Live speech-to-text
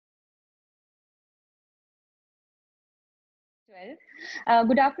well.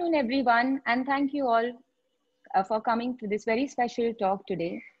 Good afternoon, everyone, and thank you all for coming to this very special talk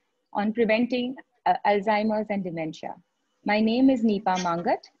today on preventing Alzheimer's and dementia. My name is Neepa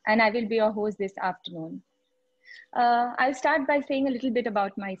Mangat, and I will be your host this afternoon. I'll start by saying a little bit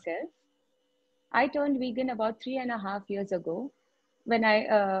about myself. I turned vegan about 3.5 years ago when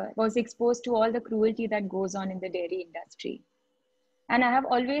I was exposed to all the cruelty that goes on in the dairy industry. And I have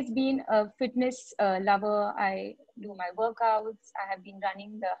always been a fitness lover. I do my workouts. I have been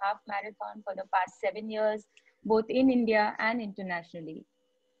running the half marathon for the past 7 years, both in India and internationally.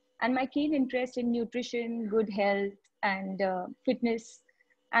 And my keen interest in nutrition, good health, and fitness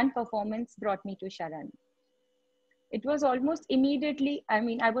and performance brought me to Sharan. It was almost immediately,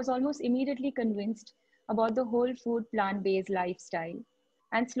 I was almost immediately convinced about the whole food plant-based lifestyle.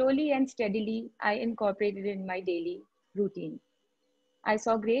 And slowly and steadily, I incorporated it in my daily routine. I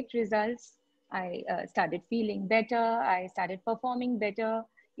saw great results. I started feeling better. I started performing better.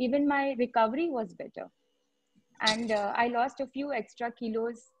 Even my recovery was better. And I lost a few extra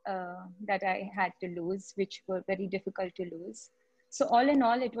kilos that I had to lose, which were very difficult to lose. So all in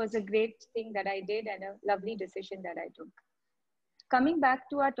all, it was a great thing that I did and a lovely decision that I took. Coming back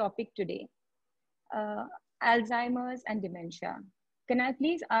to our topic today, uh, Alzheimer's and dementia. Can I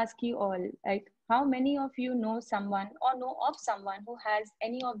please ask you all, like, how many of you know someone or know of someone who has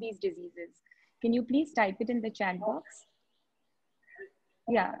any of these diseases? Can you please type it in the chat box?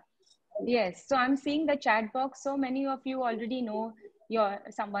 Yeah, yes. So I'm seeing the chat box. So many of you already know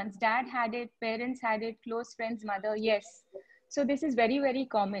someone's dad had it, parents had it, close friends, mother. Yes. So this is very, very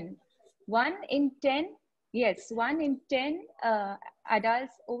common. 1 in 10, yes, 1 in 10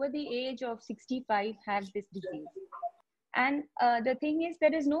 adults over the age of 65 have this disease. And the thing is,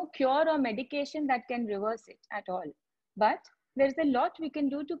 there is no cure or medication that can reverse it at all. But there's a lot we can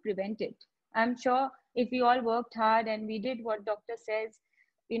do to prevent it. I'm sure if we all worked hard and we did what doctor says,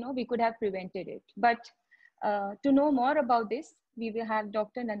 we could have prevented it. But to know more about this, we will have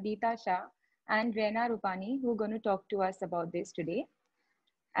Dr. Nandita Shah and Reena Rupani, who are going to talk to us about this today.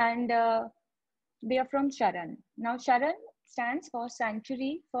 And they are from Sharan. Now, Sharan stands for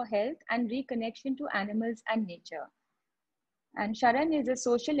Sanctuary for Health and Reconnection to Animals and Nature. And Sharan is a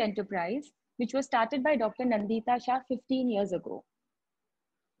social enterprise which was started by Dr. Nandita Shah 15 years ago.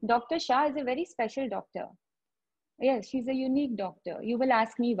 Dr. Shah is a very special doctor. Yes, she's a unique doctor. You will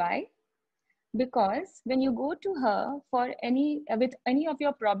ask me why. Because when you go to her for with any of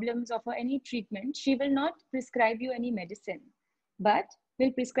your problems or for any treatment, she will not prescribe you any medicine, but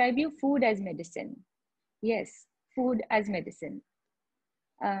will prescribe you food as medicine. Yes, food as medicine.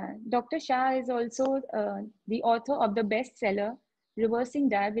 Dr. Shah is also the author of the bestseller, Reversing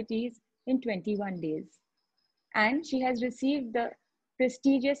Diabetes in 21 Days. And she has received the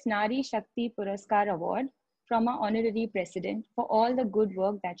prestigious Nari Shakti Puraskar Award from our honorary president for all the good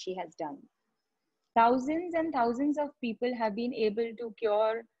work that she has done. Thousands and thousands of people have been able to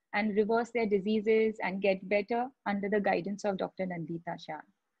cure and reverse their diseases and get better under the guidance of Dr. Nandita Shah.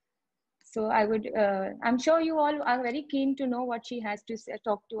 So I'm sure you all are very keen to know what she has to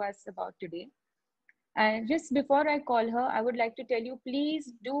talk to us about today. And just before I call her, I would like to tell you,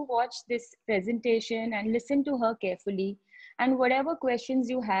 please do watch this presentation and listen to her carefully. And whatever questions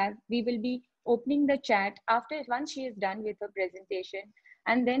you have, we will be opening the chat once she is done with her presentation.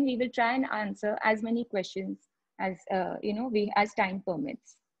 And then we will try and answer as many questions as, as time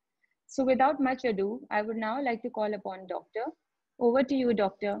permits. So without much ado, I would now like to call upon Doctor. Over to you,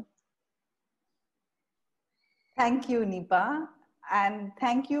 Doctor. Thank you, Neepa. And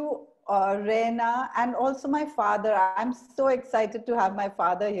thank you, Reena, and also my father. I'm so excited to have my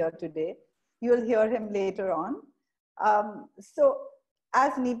father here today. You'll hear him later on. So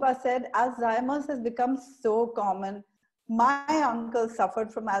as Neepa said, Alzheimer's has become so common. My uncle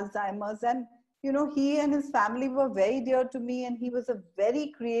suffered from Alzheimer's, and he and his family were very dear to me, and he was a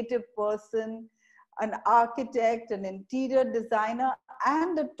very creative person, an architect, an interior designer,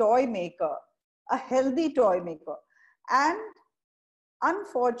 and a toy maker, a healthy toy maker. And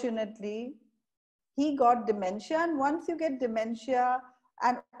unfortunately, he got dementia. And once you get dementia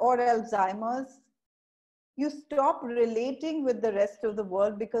or Alzheimer's, you stop relating with the rest of the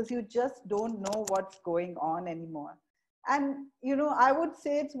world because you just don't know what's going on anymore. And, I would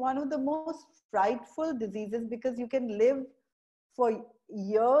say it's one of the most frightful diseases because you can live for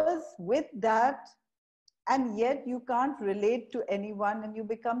years with that, and yet you can't relate to anyone, and you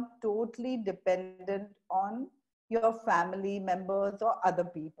become totally dependent on your family members or other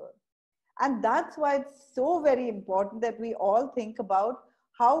people. And that's why it's so very important that we all think about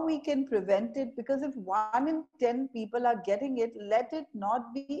how we can prevent it, because if 1 in 10 people are getting it, let it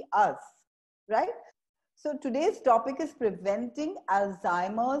not be us, right? So today's topic is preventing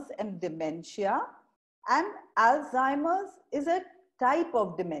Alzheimer's and dementia. And Alzheimer's is a type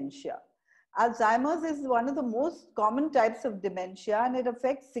of dementia. Alzheimer's is one of the most common types of dementia, and it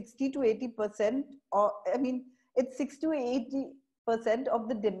affects 60 to 80%, or it's 60 to 80% of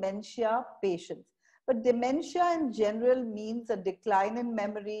the dementia patients. But dementia in general means a decline in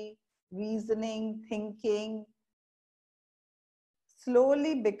memory, reasoning, thinking,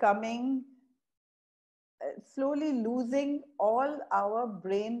 slowly losing all our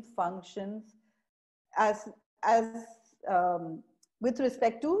brain functions as with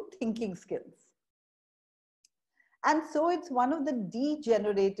respect to thinking skills. And so it's one of the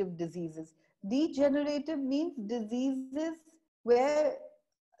degenerative diseases. Degenerative means diseases where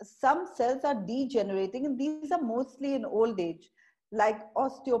some cells are degenerating, and these are mostly in old age, like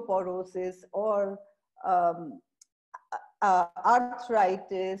osteoporosis or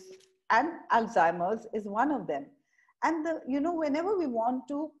arthritis, and Alzheimer's is one of them. And whenever we want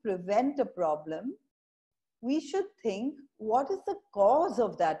to prevent a problem, we should think, what is the cause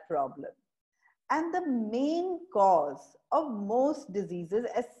of that problem? And the main cause of most diseases,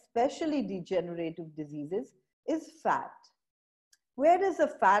 especially degenerative diseases, is fat. Where does the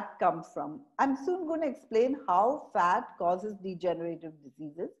fat come from? I'm soon going to explain how fat causes degenerative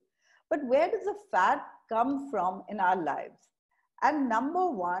diseases. But where does the fat come from in our lives? And number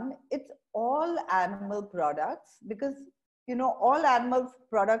one, it's all animal products, because all animal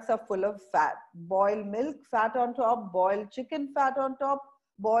products are full of fat. Boiled milk, fat on top; boiled chicken, fat on top;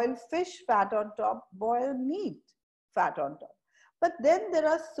 boiled fish, fat on top; boiled meat, fat on top. But then there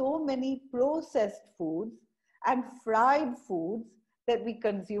are so many processed foods and fried foods that we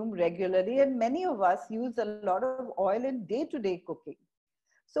consume regularly, and many of us use a lot of oil in day-to-day cooking.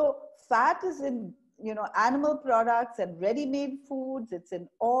 So fat is in animal products and ready-made foods. It's in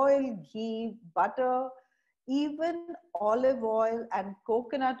oil, ghee, butter. Even olive oil and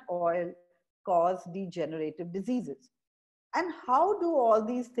coconut oil cause degenerative diseases. And how do all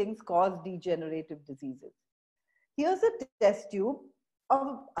these things cause degenerative diseases? Here's a test tube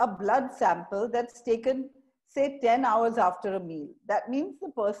of a blood sample that's taken, say, 10 hours after a meal. That means the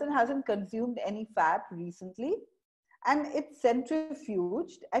person hasn't consumed any fat recently, and it's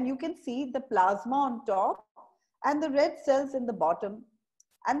centrifuged, and you can see the plasma on top and the red cells in the bottom,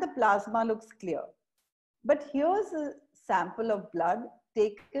 and the plasma looks clear. But here's a sample of blood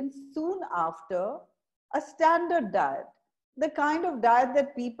taken soon after a standard diet, the kind of diet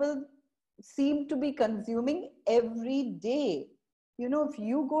that people seem to be consuming every day. If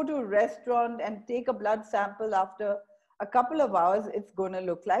you go to a restaurant and take a blood sample after a couple of hours, it's going to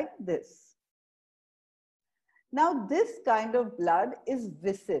look like this. Now, this kind of blood is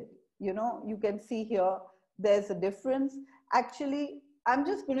viscid. You can see here, there's a difference. Actually, I'm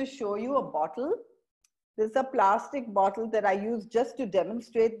just going to show you a bottle. This is a plastic bottle that I use just to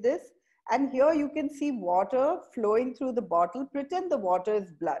demonstrate this. And here you can see water flowing through the bottle. Pretend the water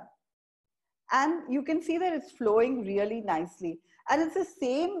is blood. And you can see that it's flowing really nicely. And it's the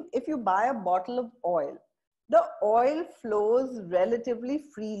same if you buy a bottle of oil. The oil flows relatively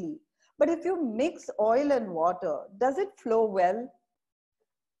freely. But if you mix oil and water, does it flow well?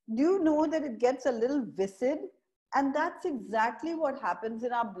 Do you know that it gets a little viscid? And that's exactly what happens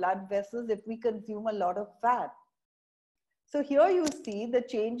in our blood vessels if we consume a lot of fat. So here you see the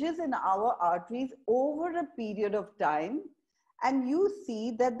changes in our arteries over a period of time. And you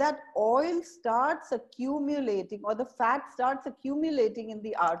see that that oil starts accumulating, or the fat starts accumulating in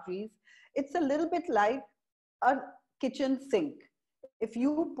the arteries. It's a little bit like a kitchen sink. If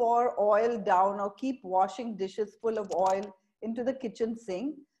you pour oil down or keep washing dishes full of oil into the kitchen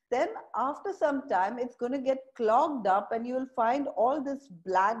sink, then after some time, it's going to get clogged up and you'll find all this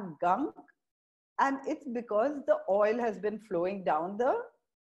black gunk. And it's because the oil has been flowing down the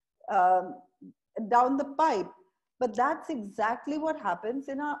pipe. But that's exactly what happens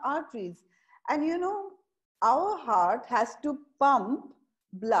in our arteries. And our heart has to pump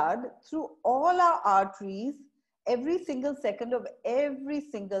blood through all our arteries every single second of every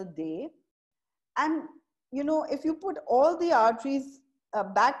single day. And if you put all the arteries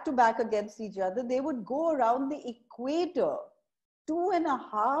back to back against each other, they would go around the equator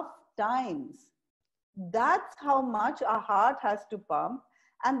 2.5 times. That's how much our heart has to pump.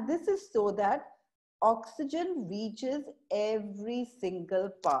 And this is so that oxygen reaches every single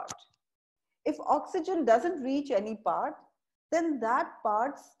part. If oxygen doesn't reach any part, then that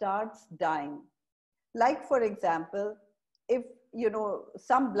part starts dying. Like, for example, if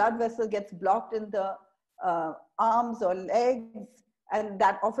some blood vessel gets blocked in the arms or legs, and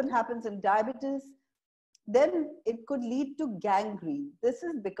that often happens in diabetes, then it could lead to gangrene. This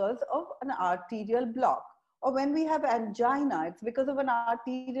is because of an arterial block. Or when we have angina, it's because of an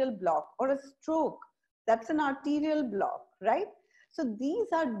arterial block, or a stroke. That's an arterial block, right? So these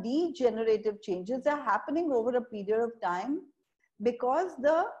are degenerative changes that are happening over a period of time because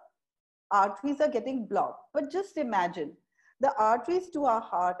the arteries are getting blocked. But just imagine, the arteries to our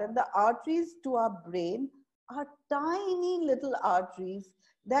heart and the arteries to our brain are tiny little arteries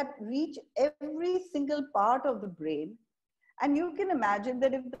that reach every single part of the brain. And you can imagine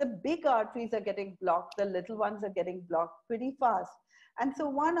that if the big arteries are getting blocked, the little ones are getting blocked pretty fast. And so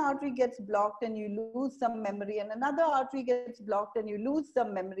one artery gets blocked and you lose some memory, and another artery gets blocked and you lose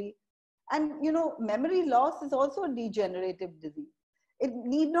some memory. And you know, memory loss is also a degenerative disease. It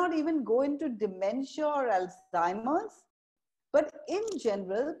need not even go into dementia or Alzheimer's, but in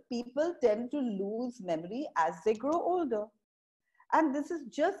general, people tend to lose memory as they grow older. And this is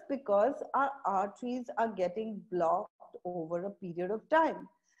just because our arteries are getting blocked over a period of time.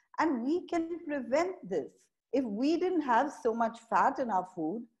 And we can prevent this. If we didn't have so much fat in our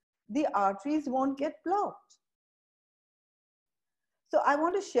food, the arteries won't get blocked. So I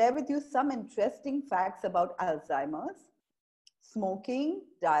want to share with you some interesting facts about Alzheimer's. Smoking,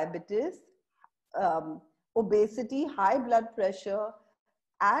 diabetes, obesity, high blood pressure,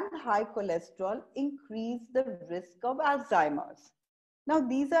 and high cholesterol increase the risk of Alzheimer's. Now,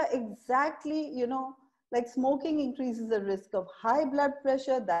 these are exactly, you know, like smoking increases the risk of high blood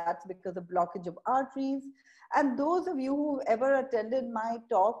pressure. That's because of blockage of arteries. And those of you who've ever attended my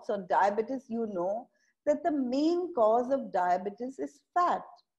talks on diabetes, you know that the main cause of diabetes is fat,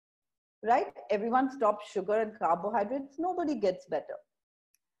 right? Everyone stops sugar and carbohydrates, nobody gets better.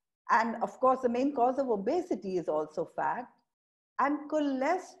 And of course, the main cause of obesity is also fat. And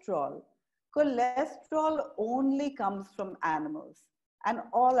cholesterol. Cholesterol only comes from animals, and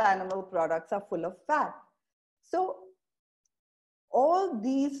all animal products are full of fat. So all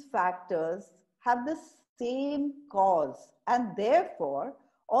these factors have the same cause, and therefore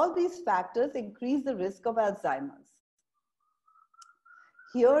all these factors increase the risk of Alzheimer's.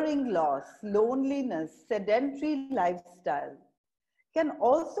 Hearing loss, loneliness, sedentary lifestyle can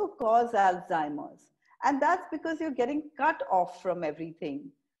also cause Alzheimer's. And that's because you're getting cut off from everything,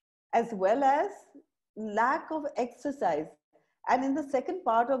 as well as lack of exercise. And in the second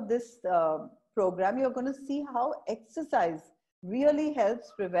part of this program, you're going to see how exercise really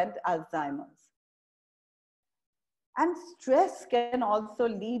helps prevent Alzheimer's. And stress can also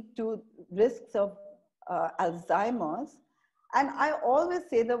lead to risks of Alzheimer's. And I always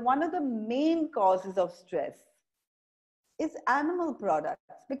say that one of the main causes of stress is animal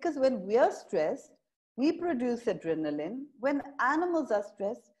products, because when we are stressed, we produce adrenaline. When animals are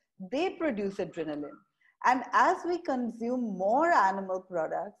stressed, they produce adrenaline. And as we consume more animal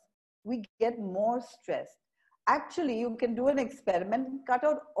products, we get more stressed. Actually, you can do an experiment and cut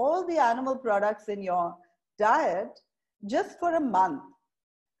out all the animal products in your diet just for a month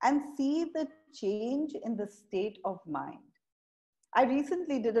and see the change in the state of mind. I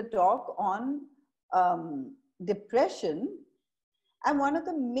recently did a talk on depression, and one of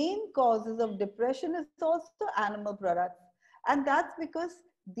the main causes of depression is also animal products. And that's because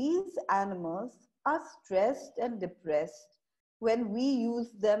these animals are stressed and depressed when we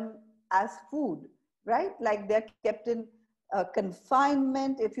use them as food, right? Like they're kept in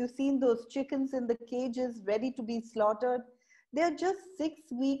confinement. If you've seen those chickens in the cages ready to be slaughtered, they're just 6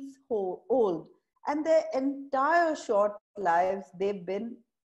 weeks old, and their entire short lives, they've been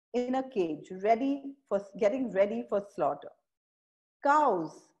in a cage, getting ready for slaughter.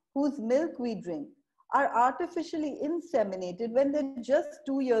 Cows whose milk we drink are artificially inseminated when they're just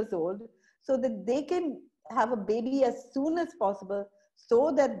 2 years old, so that they can have a baby as soon as possible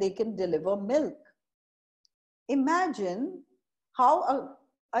so that they can deliver milk. Imagine how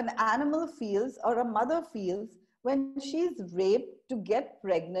an animal feels, or a mother feels, when she's raped to get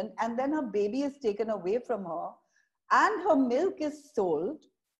pregnant and then her baby is taken away from her and her milk is sold.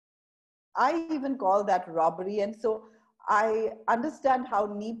 I even call that robbery. And so I understand how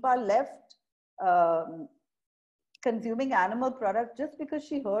Nipa left consuming animal products just because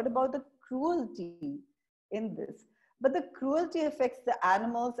she heard about the cruelty in this. But the cruelty affects the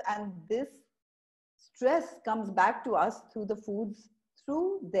animals, and this stress comes back to us through the foods,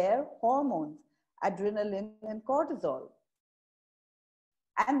 through their hormones, adrenaline and cortisol.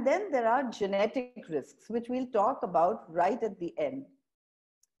 And then there are genetic risks, which we'll talk about right at the end.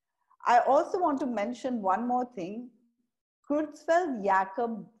 I also want to mention one more thing,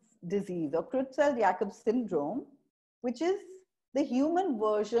 Creutzfeldt-Jakob disease or Creutzfeldt-Jakob syndrome, which is the human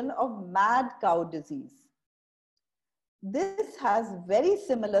version of mad cow disease. This has very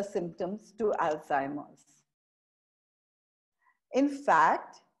similar symptoms to Alzheimer's. In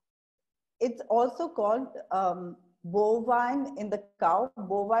fact, it's also called bovine in the cow,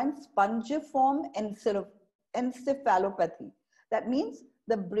 bovine spongiform encephalopathy. That means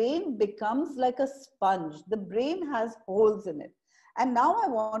the brain becomes like a sponge. The brain has holes in it. And now I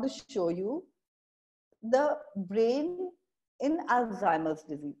want to show you the brain in Alzheimer's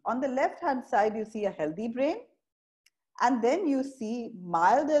disease. On the left-hand side, you see a healthy brain. And then you see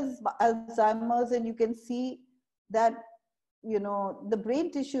mild Alzheimer's, and you can see that, you know, the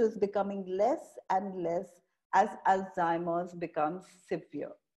brain tissue is becoming less and less as Alzheimer's becomes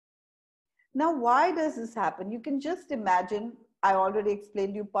severe. Now, why does this happen? You can just imagine, I already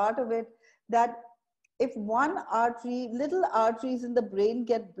explained you part of it, that if one artery, little arteries in the brain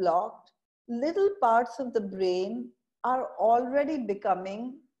get blocked, little parts of the brain are already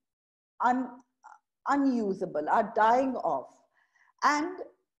becoming unusable, are dying off. And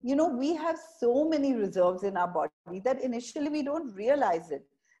you know, we have so many reserves in our body that initially we don't realize it,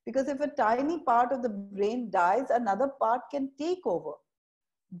 because if a tiny part of the brain dies, another part can take over.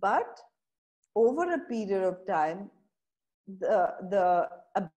 But over a period of time, the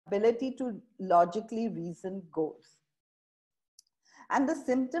ability to logically reason goes. And the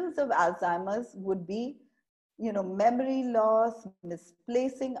symptoms of Alzheimer's would be, you know, memory loss,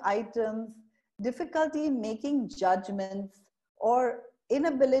 misplacing items, difficulty in making judgments, or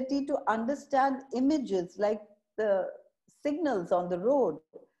inability to understand images like the signals on the road,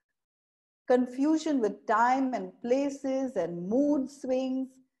 confusion with time and places and mood swings,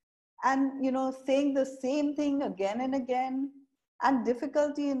 and, you know, saying the same thing again and again, and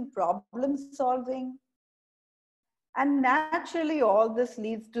difficulty in problem solving. And naturally, all this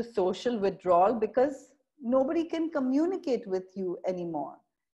leads to social withdrawal because nobody can communicate with you anymore.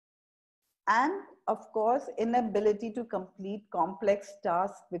 And of course, inability to complete complex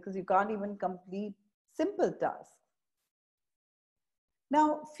tasks because you can't even complete simple tasks.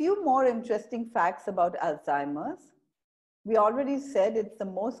 Now, few more interesting facts about Alzheimer's. We already said it's the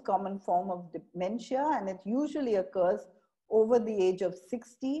most common form of dementia, and it usually occurs over the age of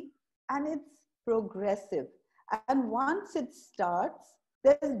 60, and it's progressive. And once it starts,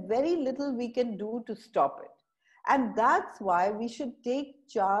 there's very little we can do to stop it. And that's why we should take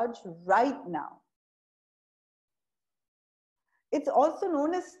charge right now. It's also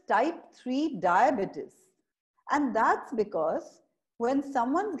known as type 3 diabetes. And that's because when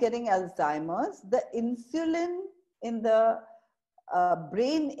someone's getting Alzheimer's, the insulin in the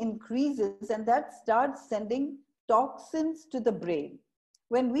brain increases, and that starts sending toxins to the brain.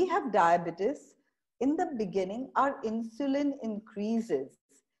 When we have diabetes, in the beginning, our insulin increases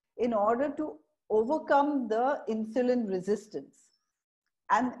in order to overcome the insulin resistance.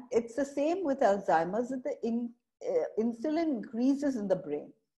 And it's the same with Alzheimer's, that the insulin increases in the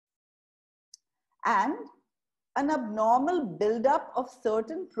brain. And an abnormal buildup of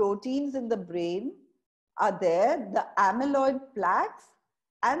certain proteins in the brain are there, the amyloid plaques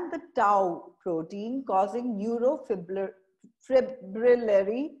and the tau protein, causing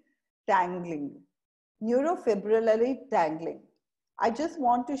neurofibrillary tangling. Neurofibrillary tangling. I just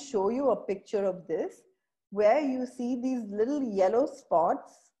want to show you a picture of this, where you see these little yellow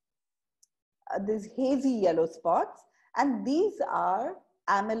spots, these hazy yellow spots, and these are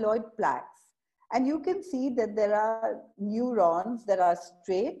amyloid plaques. And you can see that there are neurons that are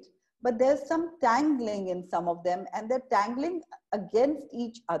straight, but there's some tangling in some of them, and they're tangling against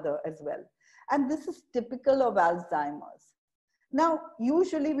each other as well. And this is typical of Alzheimer's. Now,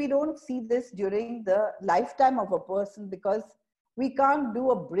 usually we don't see this during the lifetime of a person because we can't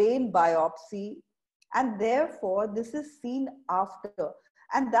do a brain biopsy, and therefore this is seen after.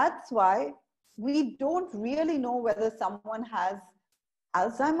 And that's why we don't really know whether someone has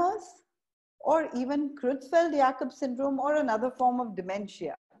Alzheimer's or even Creutzfeldt-Jakob syndrome or another form of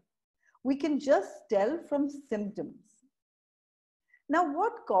dementia. We can just tell from symptoms. Now,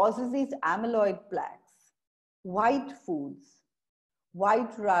 what causes these amyloid plaques? White foods,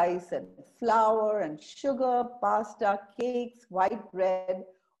 white rice and flour and sugar, pasta, cakes, white bread,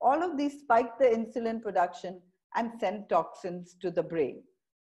 all of these spike the insulin production and send toxins to the brain.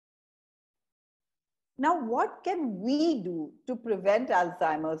 Now, what can we do to prevent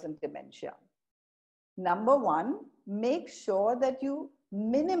Alzheimer's and dementia? Number one, make sure that you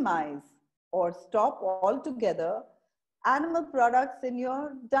minimize or stop altogether animal products in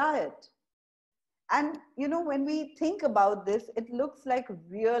your diet. And you know, when we think about this, it looks like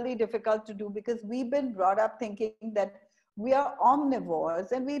really difficult to do because we've been brought up thinking that we are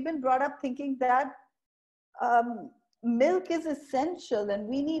omnivores, and we've been brought up thinking that milk is essential and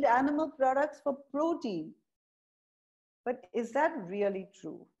we need animal products for protein. But is that really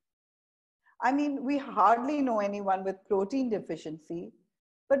true? I mean, we hardly know anyone with protein deficiency,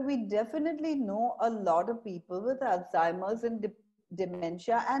 but we definitely know a lot of people with Alzheimer's and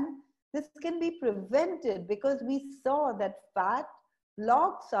dementia. And this can be prevented because we saw that fat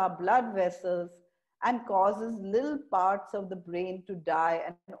blocks our blood vessels and causes little parts of the brain to die.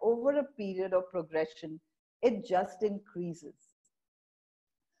 And over a period of progression, it just increases.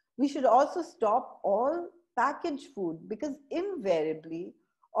 We should also stop all packaged food because invariably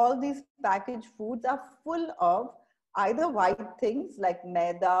all these packaged foods are full of either white things like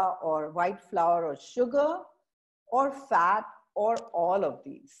maida or white flour or sugar or fat or all of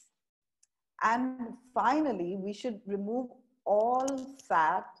these. And finally, we should remove all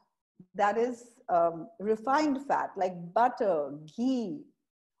fat that is refined fat like butter, ghee,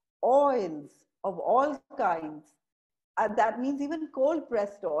 oils of all kinds. That means even cold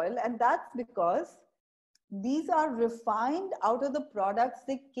pressed oil. And that's because these are refined out of the products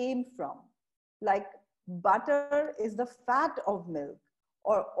they came from. Like butter is the fat of milk,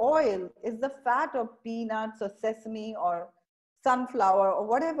 or oil is the fat of peanuts or sesame or sunflower or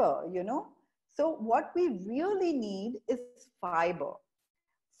whatever, you know. So what we really need is fiber.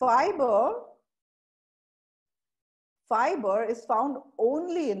 Fiber, fiber is found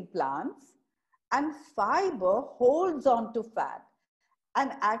only in plants, and fiber holds on to fat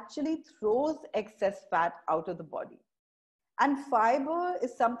and actually throws excess fat out of the body. And fiber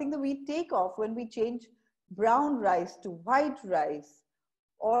is something that we take off when we change brown rice to white rice,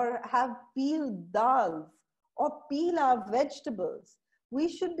 or have peeled dals, or peel our vegetables. We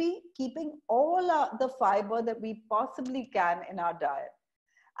should be keeping the fiber that we possibly can in our diet.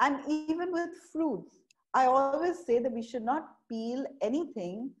 And even with fruits, I always say that we should not peel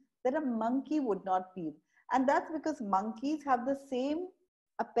anything that a monkey would not peel. And that's because monkeys have the same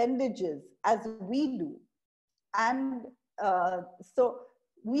appendages as we do. And so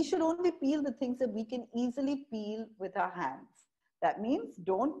we should only peel the things that we can easily peel with our hands. That means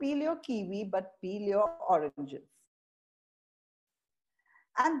don't peel your kiwi, but peel your oranges.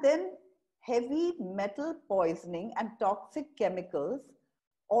 And then heavy metal poisoning and toxic chemicals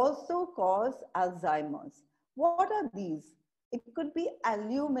also cause Alzheimer's. What are these? It could be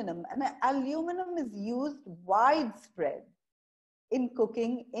aluminum, and aluminum is used widespread in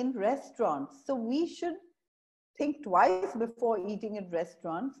cooking in restaurants. So we should think twice before eating in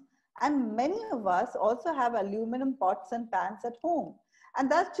restaurants. And many of us also have aluminum pots and pans at home. And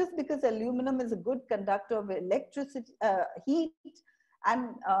that's just because aluminum is a good conductor of electricity, heat, and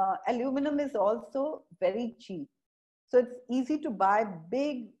aluminum is also very cheap. So it's easy to buy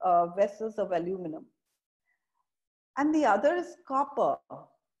big vessels of aluminum. And the other is copper.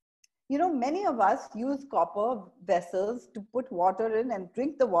 You know, many of us use copper vessels to put water in and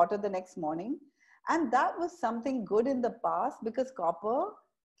drink the water the next morning. And that was something good in the past because copper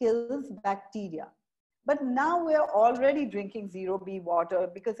kills bacteria. But now we're already drinking 0B water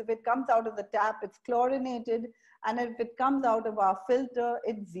because if it comes out of the tap, it's chlorinated. And if it comes out of our filter,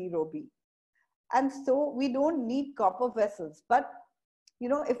 it's 0B. And so we don't need copper vessels. But, you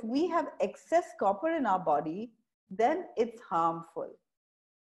know, if we have excess copper in our body, then it's harmful.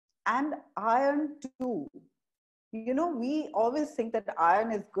 And iron too. You know, we always think that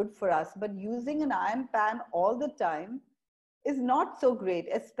iron is good for us, but using an iron pan all the time is not so great,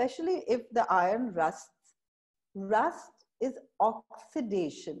 especially if the iron rusts. Rust is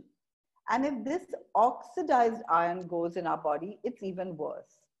oxidation. And if this oxidized iron goes in our body, it's even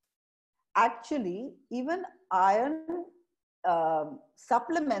worse. Actually, even iron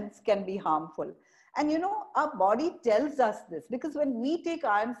supplements can be harmful. And you know, our body tells us this because when we take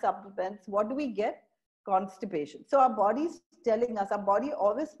iron supplements, what do we get? Constipation. So our body's telling us, our body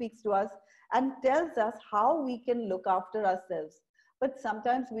always speaks to us and tells us how we can look after ourselves. But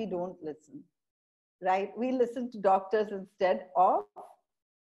sometimes we don't listen, right? We listen to doctors instead of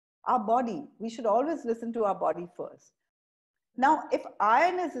our body. We should always listen to our body first. Now, if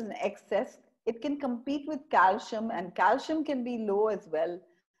iron is in excess, it can compete with calcium, and calcium can be low as well.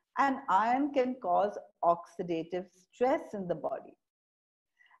 And iron can cause oxidative stress in the body.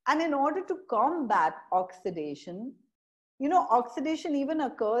 And in order to combat oxidation, you know, oxidation even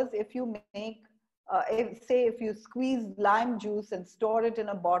occurs if you make, if you squeeze lime juice and store it in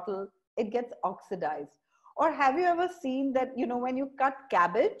a bottle, it gets oxidized. Or have you ever seen that, you know, when you cut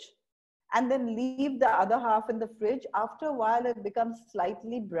cabbage and then leave the other half in the fridge, after a while it becomes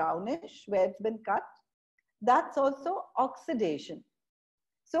slightly brownish where it's been cut? That's also oxidation.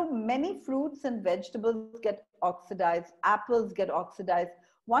 So many fruits and vegetables get oxidized, apples get oxidized.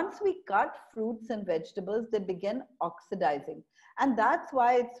 Once we cut fruits and vegetables, they begin oxidizing. And that's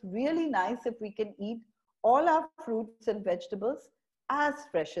why it's really nice if we can eat all our fruits and vegetables as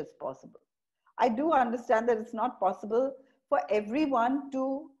fresh as possible. I do understand that it's not possible for everyone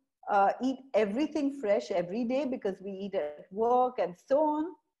to eat everything fresh every day because we eat at work and so on.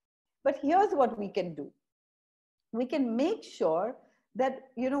 But here's what we can do. We can make sure that,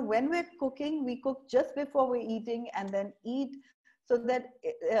 when we're cooking, we cook just before we're eating and then eat so that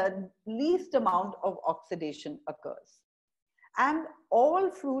least amount of oxidation occurs. And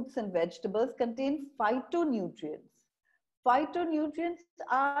all fruits and vegetables contain phytonutrients. Phytonutrients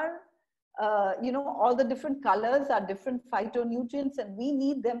are, all the different colors are different phytonutrients, and we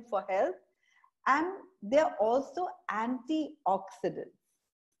need them for health. And they're also antioxidants.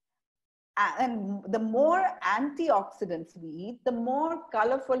 And the more antioxidants we eat, the more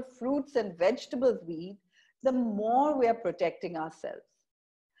colorful fruits and vegetables we eat, the more we are protecting ourselves.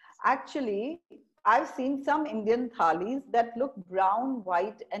 Actually, I've seen some Indian thalis that look brown,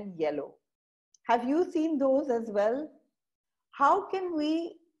 white, and yellow. Have you seen those as well? How can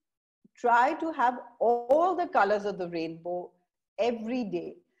we try to have all the colors of the rainbow every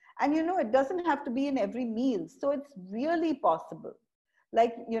day? And it doesn't have to be in every meal. So it's really possible.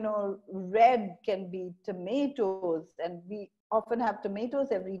 Like, red can be tomatoes, and we often have tomatoes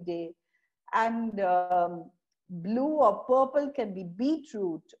every day. And blue or purple can be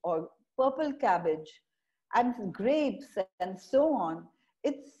beetroot or purple cabbage, and grapes, and so on.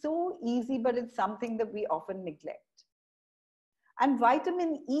 It's so easy, but it's something that we often neglect. And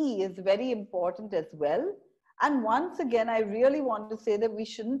vitamin E is very important as well. And once again, I really want to say that we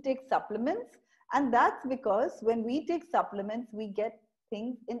shouldn't take supplements. And that's because when we take supplements, we get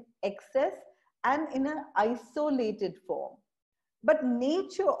things in excess and in an isolated form. But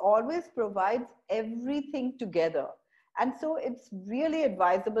nature always provides everything together. And so it's really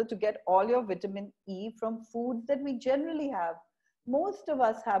advisable to get all your vitamin E from foods that we generally have. Most of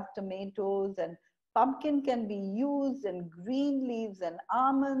us have tomatoes, and pumpkin can be used, and green leaves, and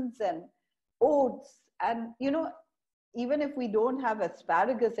almonds, and oats. And, even if we don't have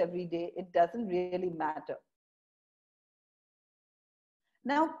asparagus every day, it doesn't really matter.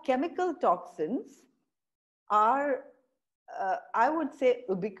 Now, chemical toxins are, I would say,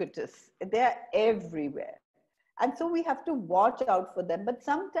 ubiquitous. They're everywhere. And so we have to watch out for them. But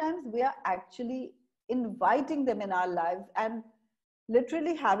sometimes we are actually inviting them in our lives and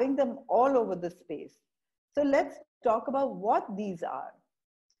literally having them all over the space. So let's talk about what these are.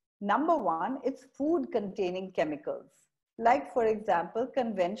 Number one, it's food containing chemicals. Like, for example,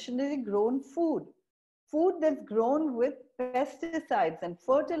 conventionally grown food. Food that's grown with pesticides and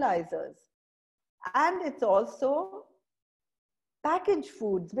fertilizers. And it's also packaged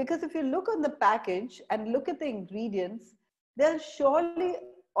foods, because if you look on the package and look at the ingredients, there'll surely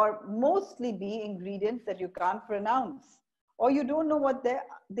or mostly be ingredients that you can't pronounce, or you don't know what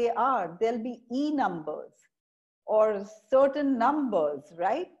they are. There'll be E numbers or certain numbers,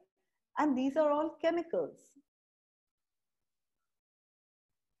 right? And these are all chemicals.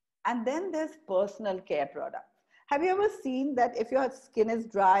 And then there's personal care products. Have you ever seen that if your skin is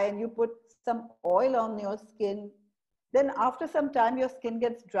dry and you put some oil on your skin, then after some time your skin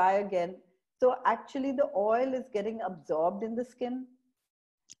gets dry again? So actually the oil is getting absorbed in the skin.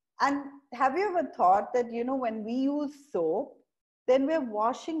 And have you ever thought that, when we use soap, then we're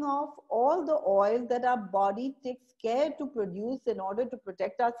washing off all the oil that our body takes care to produce in order to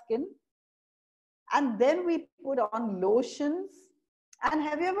protect our skin? And then we put on lotions. And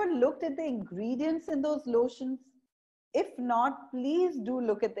have you ever looked at the ingredients in those lotions? If not, please do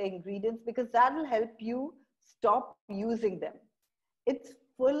look at the ingredients, because that will help you stop using them. It's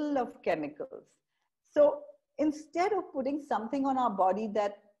full of chemicals. So instead of putting something on our body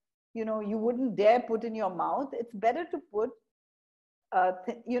that, you wouldn't dare put in your mouth, it's better to put,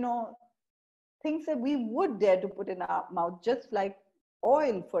 things that we would dare to put in our mouth, just like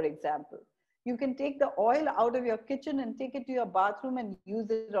oil, for example. You can take the oil out of your kitchen and take it to your bathroom and use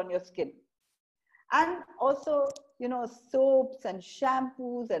it on your skin. And also, soaps and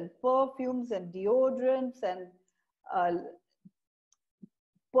shampoos and perfumes and deodorants and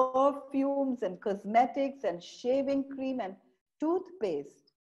perfumes and cosmetics and shaving cream and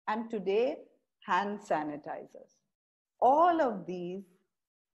toothpaste, and today, hand sanitizers. All of these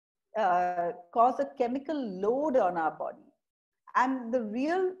cause a chemical load on our body. And the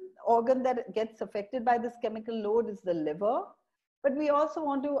real organ that gets affected by this chemical load is the liver. But we also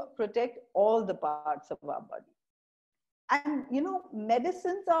want to protect all the parts of our body. And,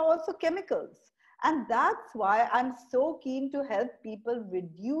 medicines are also chemicals. And that's why I'm so keen to help people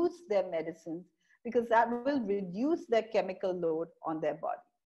reduce their medicines, because that will reduce their chemical load on their body.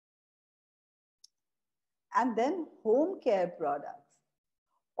 And then home care products.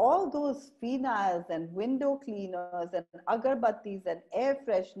 All those phenols and window cleaners and agarbattis and air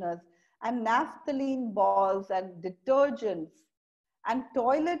fresheners and naphthalene balls and detergents and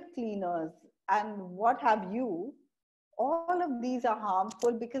toilet cleaners and what have you, all of these are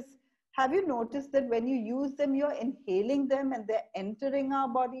harmful because have you noticed that when you use them, you're inhaling them and they're entering our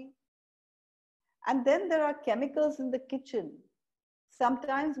body? And then there are chemicals in the kitchen.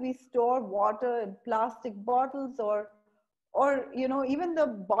 Sometimes we store water in plastic bottles or even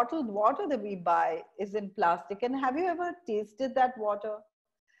the bottled water that we buy is in plastic. And have you ever tasted that water?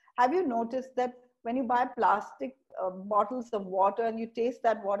 Have you noticed that when you buy plastic bottles of water and you taste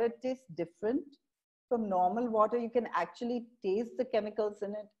that water, it tastes different from normal water? You can actually taste the chemicals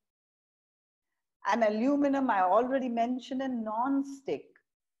in it. And aluminum, I already mentioned, and non-stick.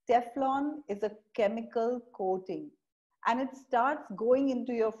 Teflon is a chemical coating and it starts going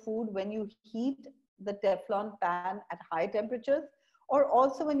into your food when you heat the Teflon pan at high temperatures or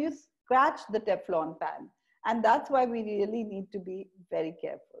also when you scratch the Teflon pan. And that's why we really need to be very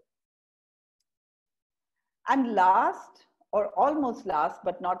careful. And last, or almost last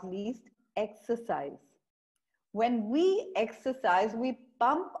but not least, exercise. When we exercise, we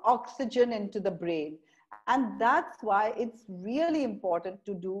pump oxygen into the brain. And that's why it's really important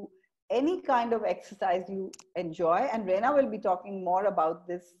to do any kind of exercise you enjoy. And Reina will be talking more about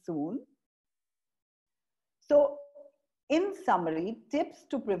this soon. So, in summary, tips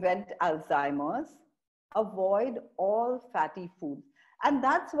to prevent Alzheimer's: avoid all fatty foods. And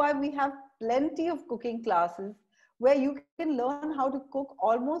that's why we have plenty of cooking classes where you can learn how to cook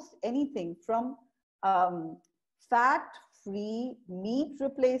almost anything from fat-free meat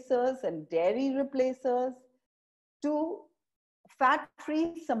replacers and dairy replacers to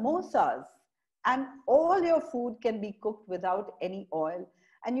fat-free samosas. And all your food can be cooked without any oil.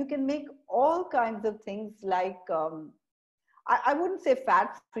 And you can make all kinds of things like, I wouldn't say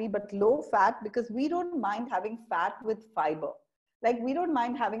fat-free, but low fat, because we don't mind having fat with fiber. Like we don't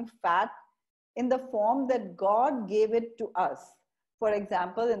mind having fat in the form that God gave it to us. For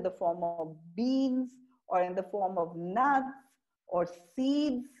example, in the form of beans or in the form of nuts or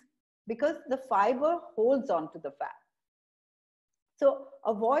seeds, because the fiber holds on to the fat. So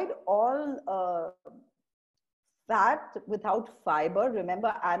avoid all fat without fiber.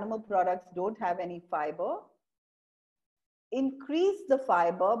 Remember, animal products don't have any fiber. Increase the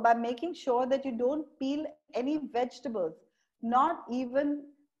fiber by making sure that you don't peel any vegetables, not even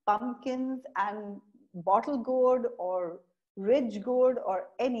pumpkins and bottle gourd or ridge gourd or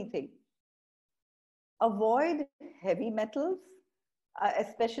anything. Avoid heavy metals,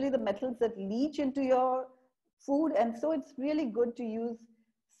 especially the metals that leach into your food. And so it's really good to use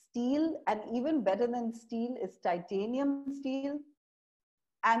steel, and even better than steel is titanium steel.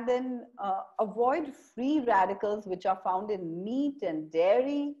 And then avoid free radicals, which are found in meat and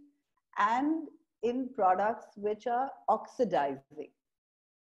dairy and in products which are oxidizing.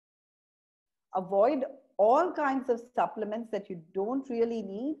 Avoid all kinds of supplements that you don't really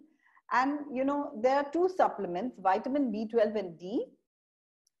need. And there are two supplements, vitamin B12 and D,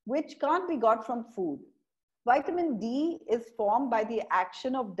 which can't be got from food. Vitamin D is formed by the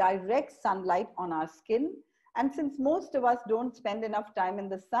action of direct sunlight on our skin. And since most of us don't spend enough time in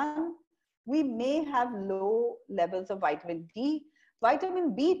the sun, we may have low levels of vitamin D.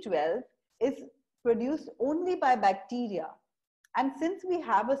 Vitamin B12 is produced only by bacteria. And since we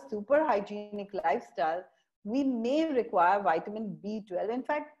have a super hygienic lifestyle, we may require vitamin B12. In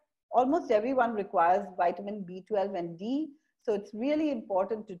fact, almost everyone requires vitamin B12 and D. So it's really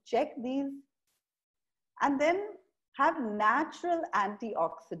important to check these. And then have natural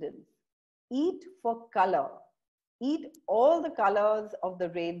antioxidants. Eat for color. Eat all the colors of the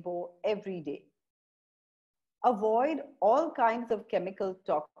rainbow every day. Avoid all kinds of chemical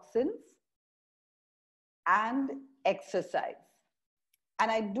toxins and exercise. And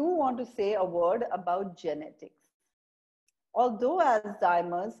I do want to say a word about genetics. Although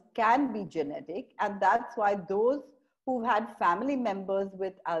Alzheimer's can be genetic, and that's why those who've had family members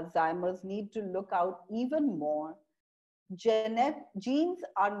with Alzheimer's need to look out even more. Genes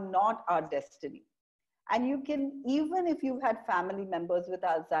are not our destiny. And you can, even if you've had family members with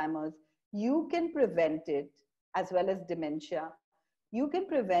Alzheimer's, you can prevent it, as well as dementia. You can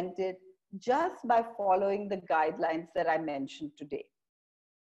prevent it just by following the guidelines that I mentioned today.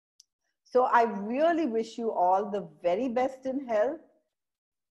 So I really wish you all the very best in health.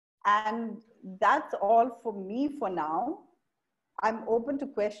 And that's all for me for now. I'm open to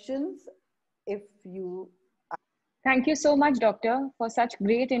questions if you. Thank you so much, doctor, for such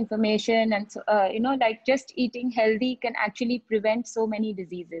great information. And, like just eating healthy can actually prevent so many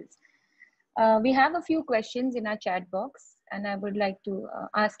diseases. We have a few questions in our chat box, and I would like to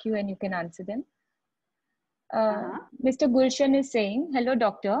ask you and you can answer them. Uh, Uh-huh. Mr. Gulshan is saying, hello,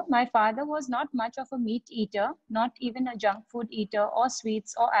 doctor. My father was not much of a meat eater, not even a junk food eater or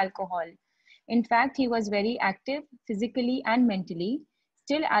sweets or alcohol. In fact, he was very active physically and mentally.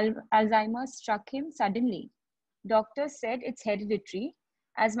 Still, Alzheimer's struck him suddenly. Doctors said it's hereditary.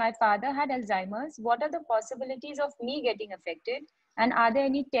 As my father had Alzheimer's, what are the possibilities of me getting affected? And are there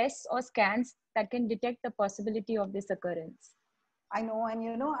any tests or scans that can detect the possibility of this occurrence? I know, and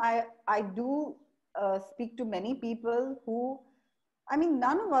I do speak to many people who, I mean,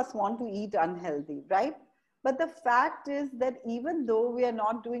 none of us want to eat unhealthy, right? But the fact is that even though we are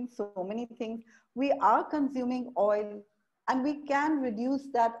not doing so many things, we are consuming oil, and we can reduce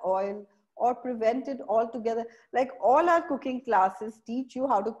that oil or prevent it altogether. Like all our cooking classes teach you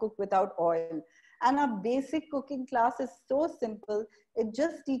how to cook without oil. And our basic cooking class is so simple. It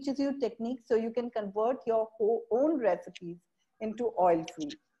just teaches you techniques so you can convert your own recipes into oil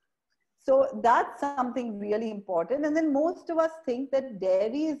free. So that's something really important. And then most of us think that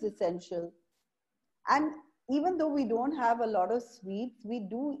dairy is essential. And even though we don't have a lot of sweets, we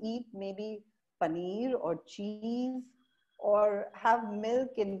do eat maybe paneer or cheese or have milk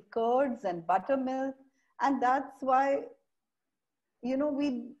in curds and buttermilk. And that's why,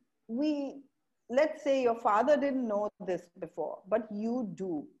 we let's say your father didn't know this before, but you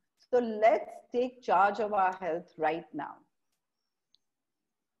do. So let's take charge of our health right now.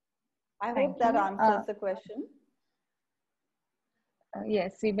 I hope Thank that you. answers the question.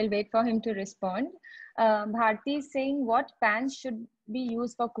 Yes, we will wait for him to respond. Bharti is saying, what pans should be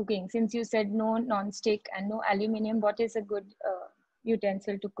used for cooking? Since you said no non-stick and no aluminum, what is a good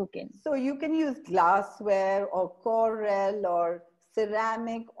utensil to cook in? So you can use glassware or coral or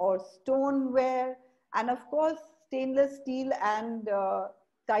ceramic or stoneware, and of course, stainless steel and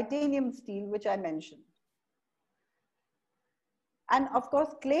titanium steel, which I mentioned. And of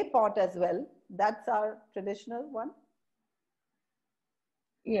course, clay pot as well. That's our traditional one.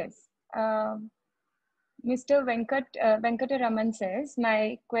 Yes. Mr. Venkataraman says,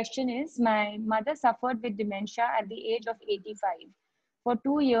 my question is, my mother suffered with dementia at the age of 85 for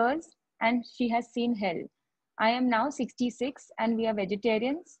 2 years and she has seen hell. I am now 66 and we are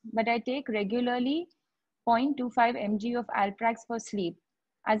vegetarians, but I take regularly 0.25 mg of Alprax for sleep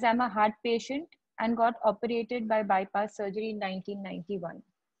as I'm a heart patient and got operated by bypass surgery in 1991.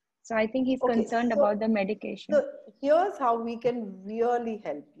 So I think he's Okay, concerned so about the medication. So here's how we can really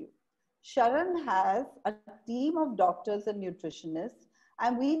help you. Sharan has a team of doctors and nutritionists,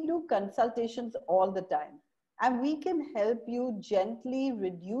 and we do consultations all the time. And we can help you gently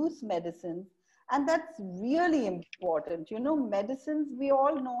reduce medicines. And that's really important. Medicines, we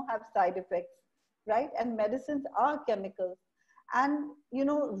all know, have side effects, right? And medicines are chemicals. And,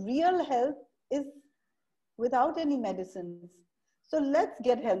 real health is without any medicines. So let's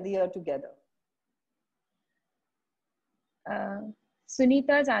get healthier together. Uh,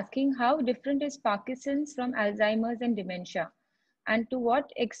 Sunita is asking, how different is Parkinson's from Alzheimer's and dementia? And to what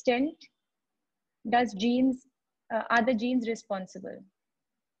extent are the genes responsible?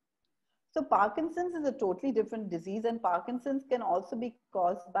 So Parkinson's is a totally different disease, and Parkinson's can also be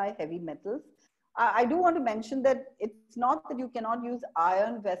caused by heavy metals. I do want to mention that it's not that you cannot use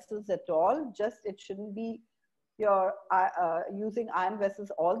iron vessels at all, just it shouldn't be your using iron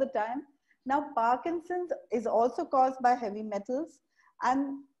vessels all the time. Now, Parkinson's is also caused by heavy metals.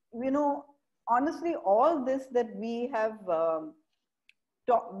 And, you know, honestly, all this that we have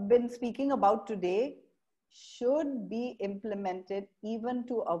been speaking about today should be implemented even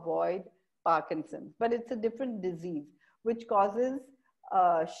to avoid Parkinson's. But it's a different disease which causes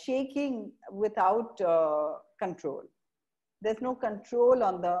shaking without control. There's no control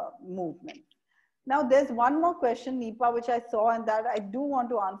on the movement. Now, there's one more question, Nipa, which I saw, and that I do want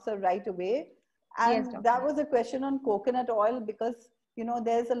to answer right away. Yes, And doctor. that was a question on coconut oil, because,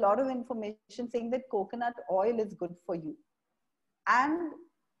 there's a lot of information saying that coconut oil is good for you. And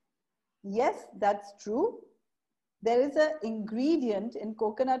yes, that's true. There is an ingredient in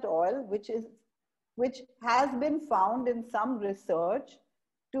coconut oil which has been found in some research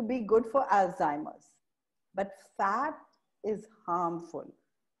to be good for Alzheimer's. But fat is harmful.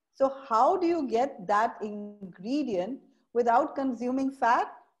 So how do you get that ingredient without consuming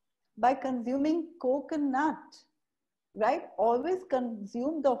fat? By consuming coconut, right? Always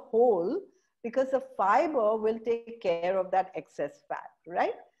consume the whole, because the fiber will take care of that excess fat,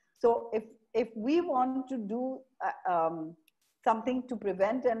 right? So if we want to do something to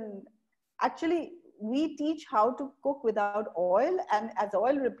prevent, and actually we teach how to cook without oil, and as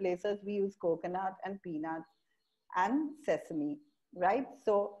oil replacers we use coconut and peanuts and sesame, right?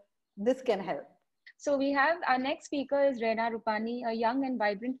 So this can help. So we have our next speaker is Rena Rupani, a young and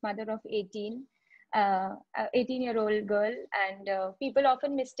vibrant mother of 18. a 18-year-old girl, and people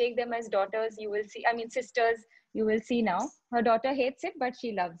often mistake them as daughters. You will see, I mean, sisters, you will see now. Her daughter hates it, but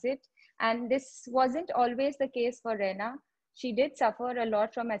she loves it. And this wasn't always the case for Rena. She did suffer a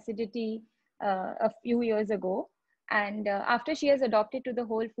lot from acidity a few years ago. And after she has adopted to the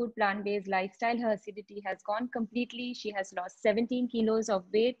whole food plant-based lifestyle, her acidity has gone completely. She has lost 17 kilos of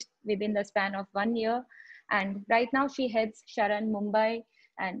weight within the span of 1 year. And right now she heads Sharan Mumbai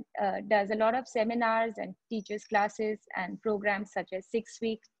and does a lot of seminars and teaches classes and programs such as 6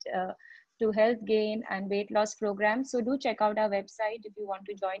 weeks to health gain and weight loss programs. So do check out our website if you want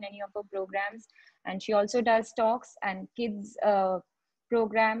to join any of our programs. And she also does talks and kids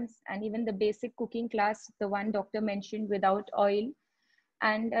programs and even the basic cooking class, the one doctor mentioned without oil.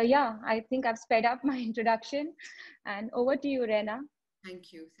 And yeah, I think I've sped up my introduction. And over to you, Rena.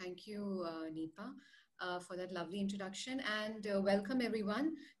 Thank you. Thank you, Neepa, for that lovely introduction. And welcome,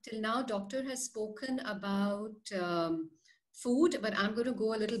 everyone. Till now, Doctor has spoken about food, but I'm going to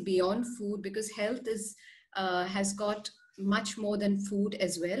go a little beyond food because health has got much more than food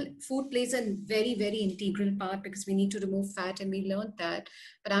as well. Food plays a very, very integral part because we need to remove fat, and we learned that.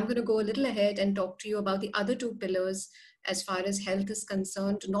 But I'm going to go a little ahead and talk to you about the other two pillars as far as health is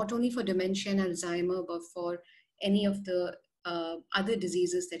concerned, not only for dementia and Alzheimer, but for any of the other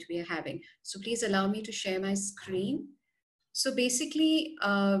diseases that we are having. So please allow me to share my screen. So basically,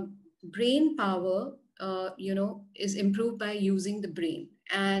 brain power, is improved by using the brain.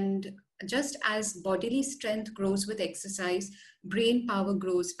 And just as bodily strength grows with exercise, brain power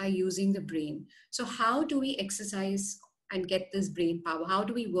grows by using the brain. So how do we exercise and get this brain power? How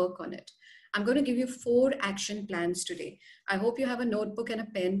do we work on it? I'm going to give you 4 action plans today. I hope you have a notebook and a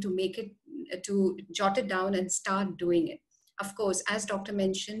pen to jot it down and start doing it. Of course, as Doctor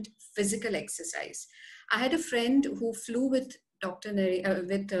mentioned, physical exercise. I had a friend who flew with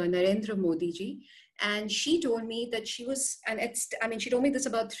Narendra Modi ji, and she told me that she told me this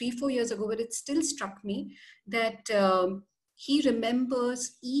about 3-4 years ago, but it still struck me that he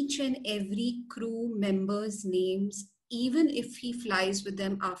remembers each and every crew member's names, even if he flies with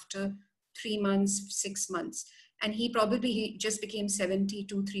them after 3 months, 6 months. And he just became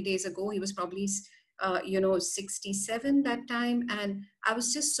 72 3 days ago. He was probably 67 that time. And I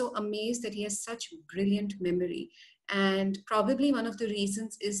was just so amazed that he has such brilliant memory. And probably one of the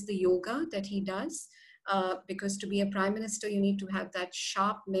reasons is the yoga that he does, because to be a prime minister, you need to have that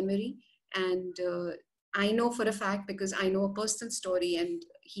sharp memory. And I know for a fact, because I know a personal story and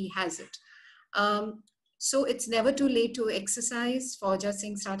he has it. So it's never too late to exercise. Fauja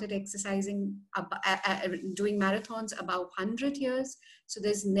Singh started exercising, doing marathons about 100 years. So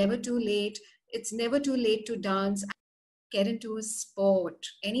there's never too late. It's never too late to dance. Get into a sport.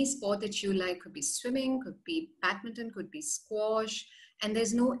 Any sport that you like. Could be swimming, could be badminton, could be squash. And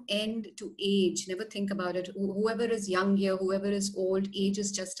there's no end to age. Never think about it. Whoever is young here, whoever is old, age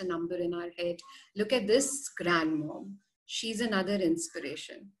is just a number in our head. Look at this grandmom. She's another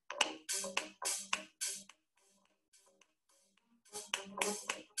inspiration.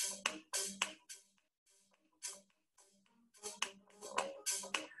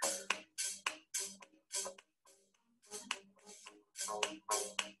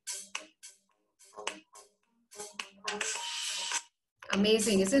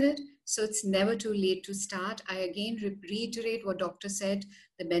 Amazing, isn't it? So it's never too late to start. I again reiterate what Doctor said.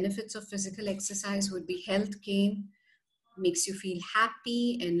 The benefits of physical exercise would be health gain, makes you feel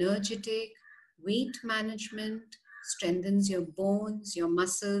happy, energetic, weight management, strengthens your bones, your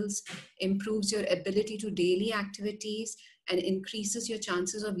muscles, improves your ability to daily activities, and increases your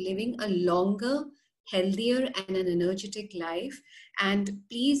chances of living a longer, healthier, and an energetic life. And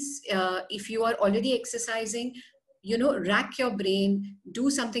please, if you are already exercising, rack your brain,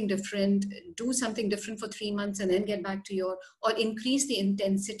 do something different for 3 months and then get back to or increase the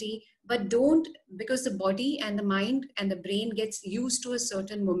intensity, but don't, because the body and the mind and the brain gets used to a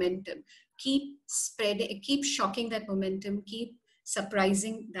certain momentum. Keep spreading, keep shocking that momentum, keep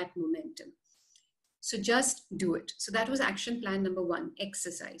surprising that momentum. So just do it. So that was action plan number 1,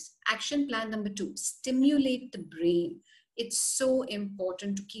 exercise. Action plan number 2, stimulate the brain. It's so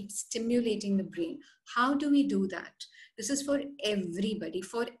important to keep stimulating the brain. How do we do that? This is for everybody,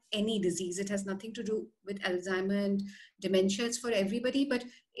 for any disease. It has nothing to do with Alzheimer and dementia. It's for everybody, but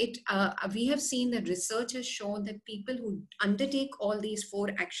we have seen that research has shown that people who undertake all these 4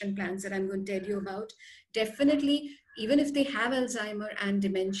 action plans that I'm going to tell you about, definitely, even if they have Alzheimer and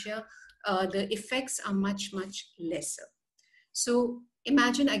dementia, the effects are much, much lesser. So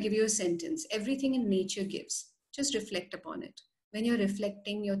imagine I give you a sentence, everything in nature gives. Just reflect upon it. When you're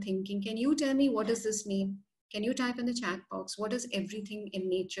reflecting, you're thinking, can you tell me what does this mean? Can you type in the chat box, what does everything in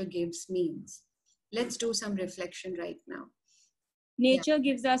nature gives means? Let's do some reflection right now. Nature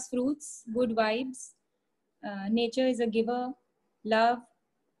gives us fruits, good vibes. Nature is a giver, love,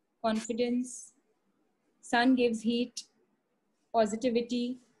 confidence. Sun gives heat,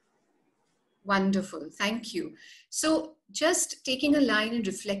 positivity. Wonderful. Thank you. So just taking a line and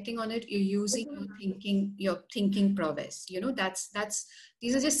reflecting on it, you're using your thinking prowess. You know,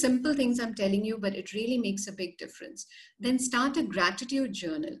 these are just simple things I'm telling you, but it really makes a big difference. Then start a gratitude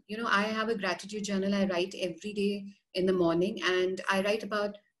journal. You know, I have a gratitude journal I write every day in the morning, and I write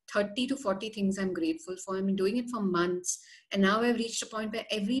about 30 to 40 things I'm grateful for. I've been doing it for months, and now I've reached a point where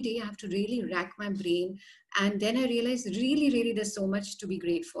every day I have to really rack my brain. And then I realized really there's so much to be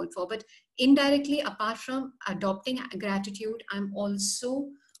grateful for. But indirectly, apart from adopting gratitude, I'm also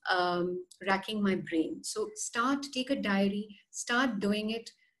racking my brain. So take a diary, start doing it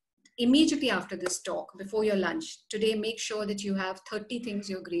immediately after this talk, before your lunch. Today, make sure that you have 30 things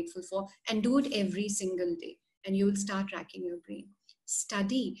you're grateful for, and do it every single day, and you will start racking your brain.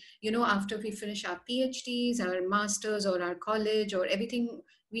 Study, you know, after we finish our PhDs, our masters, or our college, or everything,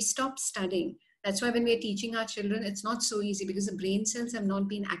 we stop studying. That's why when we're teaching our children, it's not so easy, because the brain cells have not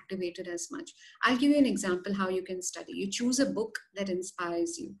been activated as much. I'll give you an example how you can study. You choose a book that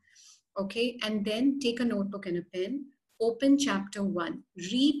inspires you, okay? And then take a notebook and a pen, open chapter 1,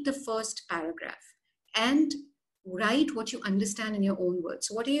 read the first paragraph, and write what you understand in your own words.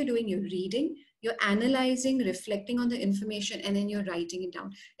 So what are you doing? You're reading, you're analyzing, reflecting on the information, and then you're writing it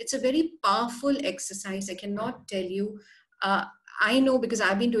down. It's a very powerful exercise. I cannot tell you. I know, because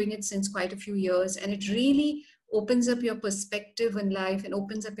I've been doing it since quite a few years, and it really opens up your perspective in life and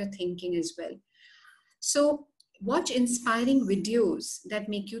opens up your thinking as well. So watch inspiring videos that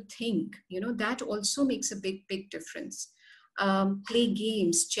make you think. You know, that also makes a big difference. Play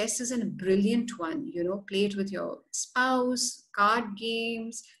games. Chess is a brilliant one. You know, play it with your spouse, card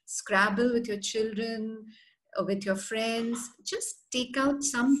games, Scrabble with your children, with your friends. Just take out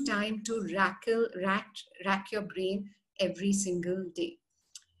some time to rack your brain every single day.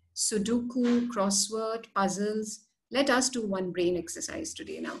 Sudoku, crossword, puzzles. Let us do one brain exercise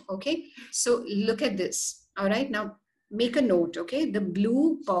today now, okay? So look at this, all right? Now make a note, okay? The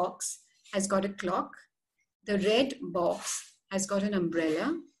blue box has got a clock. The red box has got an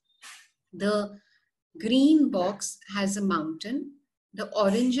umbrella. The green box has a mountain. The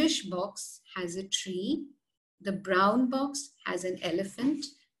orangish box has a tree. The brown box has an elephant.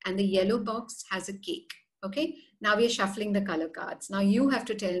 And the yellow box has a cake. Okay, now we are shuffling the color cards. Now you have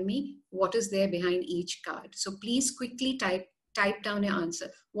to tell me what is there behind each card. So please quickly type down your answer.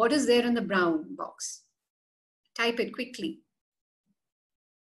 What is there in the brown box? Type it quickly.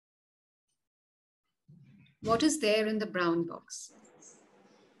 What is there in the brown box?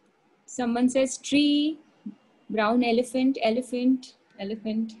 Someone says tree, brown elephant, elephant,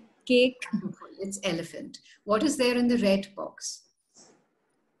 cake. It's elephant. What is there in the red box?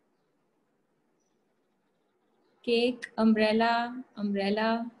 Cake, umbrella,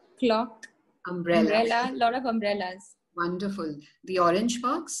 clock, umbrella, lot of umbrellas. Wonderful. The orange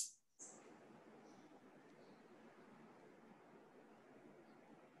box?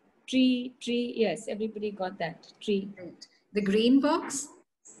 Tree, yes, everybody got that, tree. Right. The green box?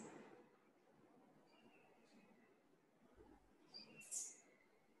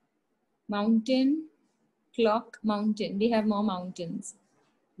 Mountain, clock, mountain. We have more mountains.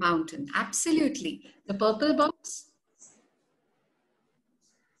 Mountain, absolutely. The purple box?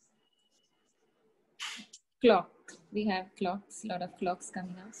 Clock. We have clocks, a lot of clocks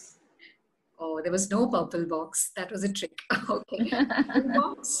coming up. Oh, there was no purple box. That was a trick. Okay. Blue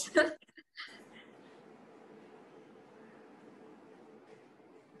box?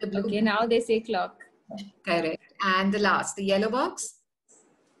 The blue okay, now they say clock. Correct. And the last, the yellow box?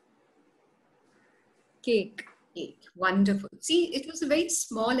 Cake. Cake. Wonderful. See, it was a very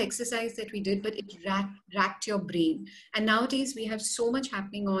small exercise that we did, but it racked your brain. And nowadays we have so much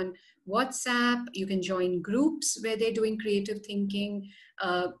happening on WhatsApp. You can join groups where they're doing creative thinking.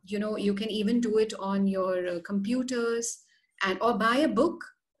 You know, you can even do it on your computers, or buy a book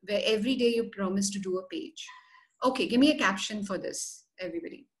where every day you promise to do a page. Okay, give me a caption for this,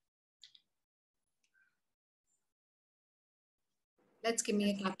 everybody. Let's give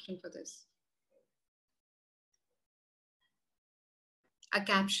me a caption for this. A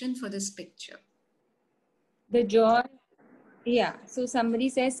caption for this picture. The joy. Yeah. So somebody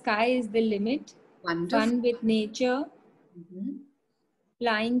says sky is the limit. Wonderful. Fun with nature.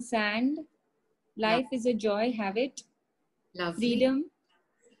 Flying sand. Life is a joy. Have it. Lovely. Freedom.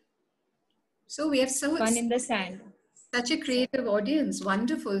 So we have fun in the sand. Such a creative audience.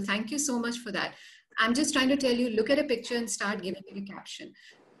 Wonderful. Thank you so much for that. I'm just trying to tell you, look at a picture and start giving it a caption.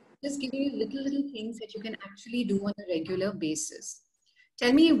 Just giving you little things that you can actually do on a regular basis.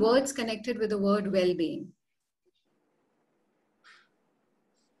 Tell me words connected with the word well-being.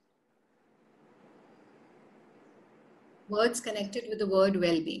 Words connected with the word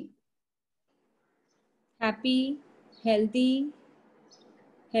well-being. Happy, healthy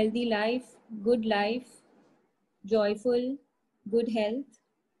life, joyful, good health,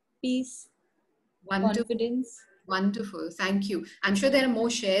 peace, Wonderful. confidence. Wonderful. Thank you. I'm sure there are more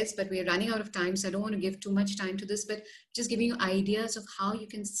shares, but we're running out of time, so I don't want to give too much time to this, but just giving you ideas of how you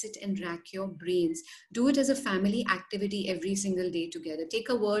can sit and rack your brains. Do it as a family activity every single day together. Take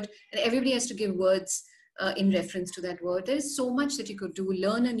a word, and everybody has to give words in reference to that word. There is so much that you could do.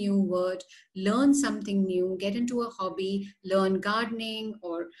 Learn a new word, learn something new, get into a hobby, learn gardening,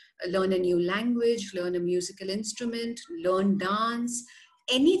 or learn a new language, learn a musical instrument, learn dance.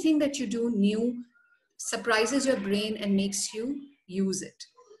 Anything that you do new surprises your brain and makes you use it.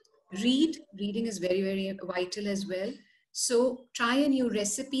 Reading is very vital as well. So try a new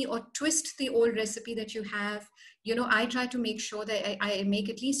recipe or twist the old recipe that you have. You know, I try to make sure that I make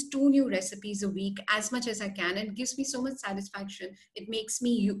at least 2 new recipes a week, as much as I can, and it gives me so much satisfaction. It makes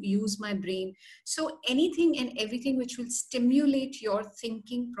me use my brain. So anything and everything which will stimulate your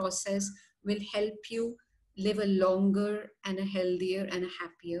thinking process will help you live a longer and a healthier and a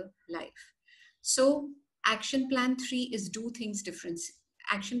happier life. So action plan 3 is do things different.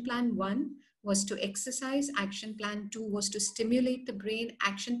 Action plan 1 was to exercise. Action plan 2 was to stimulate the brain.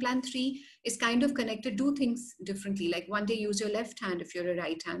 Action plan 3 is kind of connected, do things differently. Like one day use your left hand if you're a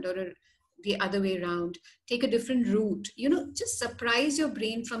right hand, or the other way around. Take a different route. You know, just surprise your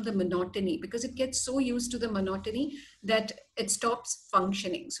brain from the monotony, because it gets so used to the monotony that it stops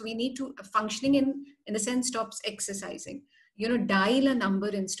functioning. So we need to, functioning in a sense stops exercising. You know, dial a number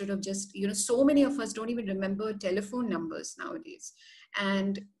instead of just, you know, so many of us don't even remember telephone numbers nowadays.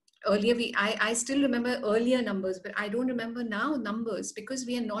 And earlier I still remember earlier numbers, but I don't remember now numbers because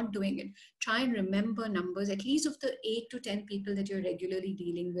we are not doing it. Try and remember numbers, at least of the 8 to 10 people that you're regularly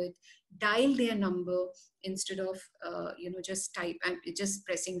dealing with. Dial their number instead of, just type and just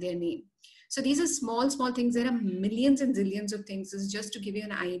pressing their name. So these are small things. There are millions and zillions of things. This is just to give you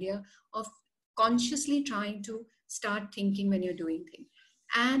an idea of consciously trying to start thinking when you're doing things.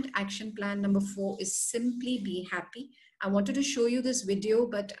 And action plan number 4 is simply be happy. I wanted to show you this video,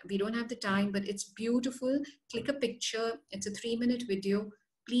 but we don't have the time, but it's beautiful. Click a picture. It's a 3-minute video.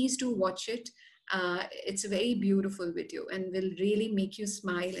 Please do watch it. It's a very beautiful video and will really make you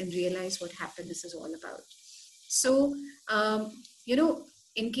smile and realize what happiness is all about. So,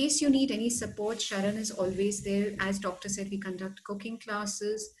 in case you need any support, Sharon is always there. As doctor said, we conduct cooking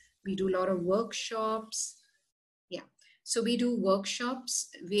classes. We do a lot of workshops. Yeah. So we do workshops,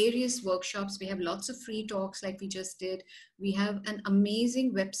 various workshops. We have lots of free talks like we just did. We have an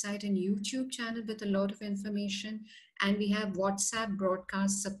amazing website and YouTube channel with a lot of information. And we have WhatsApp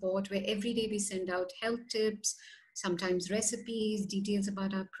broadcast support where every day we send out health tips, sometimes recipes, details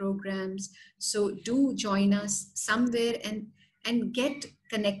about our programs. So do join us somewhere and get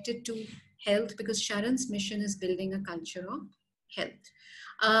connected to health, because Sharon's mission is building a culture of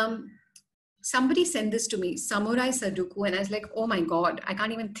health. Somebody sent this to me, Samurai Sudoku, and I was like, oh my God, I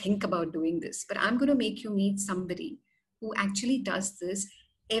can't even think about doing this. But I'm going to make you meet somebody who actually does this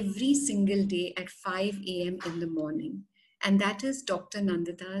every single day at 5 a.m. in the morning. And that is Dr.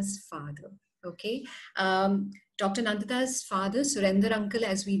 Nandita's father. Okay. Dr. Nandita's father, Surender Uncle,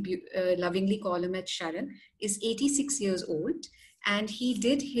 as we lovingly call him at Sharon, is 86 years old. And he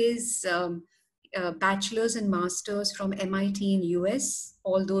did his bachelor's and master's from MIT in US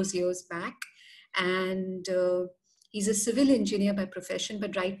all those years back. And he's a civil engineer by profession,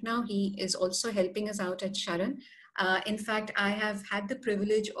 but right now he is also helping us out at Sharon. In fact, I have had the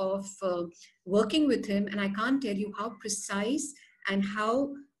privilege of working with him, and I can't tell you how precise and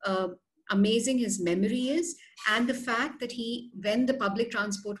how amazing his memory is. And the fact that when the public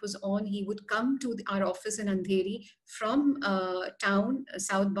transport was on, he would come to our office in Andheri from town,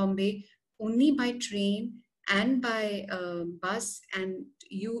 South Bombay, only by train and by bus, and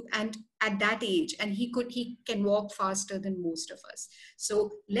at that age, and he can walk faster than most of us. So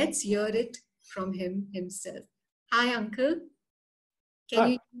let's hear it from him himself. Hi, Uncle.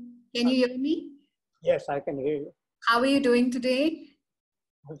 Can you hear me? Yes, I can hear you. How are you doing today?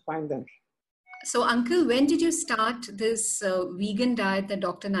 I'm fine then. So, Uncle, when did you start this vegan diet that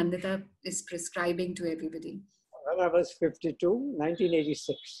Dr. Nandita is prescribing to everybody? When I was 52,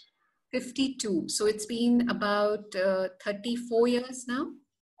 1986. 52. So it's been about 34 years now?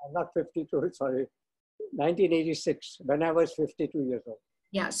 I'm not 52, sorry. 1986, when I was 52 years old.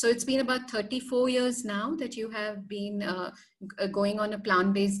 Yeah, so it's been about 34 years now that you have been going on a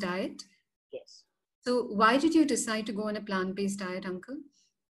plant-based diet. Yes. So why did you decide to go on a plant-based diet, Uncle?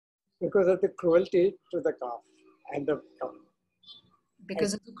 Because of the cruelty to the calf and the cow.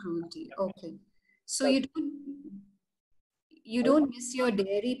 Because of the cruelty. Okay. So But you don't miss your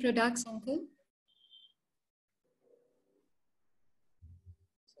dairy products, Uncle?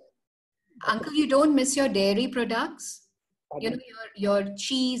 Uncle, you don't miss your dairy products? You know, pardon? your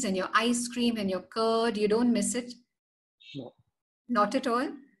cheese and your ice cream and your curd, you don't miss it? No, Not at all?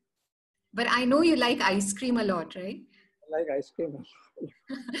 But I know you like ice cream a lot, right? I like ice cream.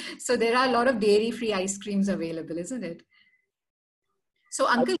 So there are a lot of dairy-free ice creams available, isn't it? So,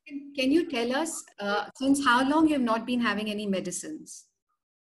 Uncle, can you tell us since how long you've not been having any medicines?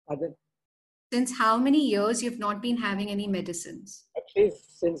 Pardon? Since how many years you've not been having any medicines? At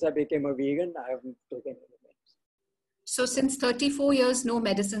least since I became a vegan, I haven't taken any medicine. So since 34 years, no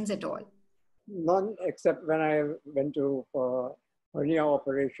medicines at all? None except when I went to hernia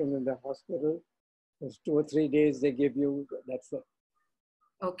operation in the hospital. There's 2 or 3 days they give you, that's it.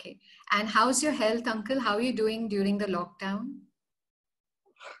 Okay. And how's your health, Uncle? How are you doing during the lockdown?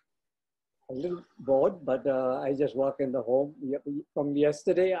 A little bored, but I just work in the home. From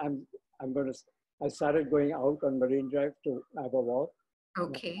yesterday, I started going out on Marine Drive to have a walk.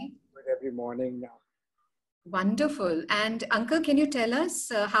 Okay. I do it every morning now. Wonderful. And Uncle, can you tell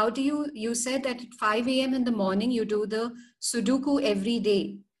us how do you said that at 5 a.m. in the morning you do the Sudoku every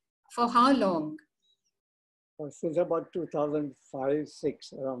day. For how long? Since about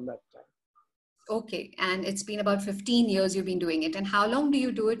 2005-06, around that time. Okay. And it's been about 15 years you've been doing it. And how long do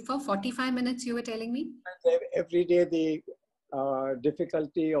you do it for? 45 minutes, you were telling me? Every day the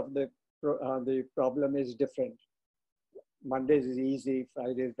difficulty of the problem is different. Mondays is easy,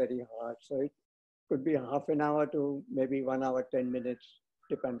 Friday is very hard. So it could be half an hour to maybe 1 hour, 10 minutes,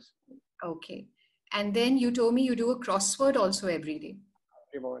 depends. Okay. And then you told me you do a crossword also every day.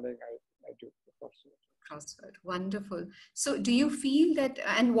 Every morning I do the crossword. Crossword. Wonderful. So do you feel that,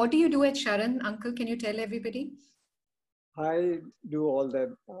 and what do you do at Sharan, Uncle? Can you tell everybody? I do all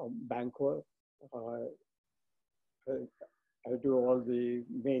the bank work. I do all the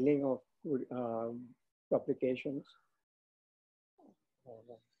mailing of publications.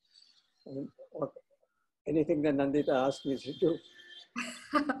 Or anything that Nandita asks me to do.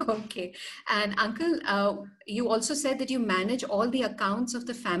 Okay. And Uncle, you also said that you manage all the accounts of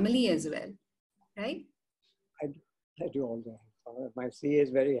the family as well, right? I do all that. My CA is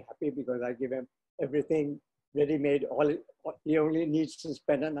very happy because I give him everything ready-made. He only needs to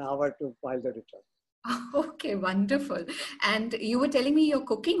spend an hour to file the return. Okay, wonderful. And you were telling me you're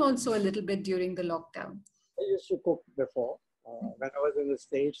cooking also a little bit during the lockdown. I used to cook before. When I was in the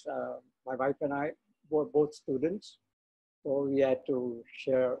States, my wife and I were both students, so we had to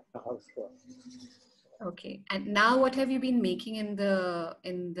share the housework. Okay. And now what have you been making in the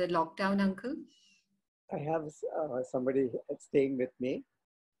lockdown, Uncle? I have somebody staying with me,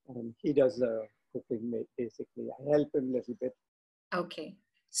 and he does the cooking basically. I help him a little bit. Okay.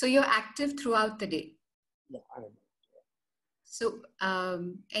 So you're active throughout the day. Yeah, I am. So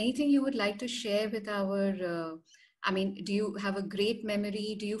anything you would like to share with our, I mean, do you have a great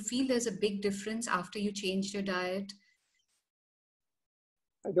memory? Do you feel there's a big difference after you changed your diet?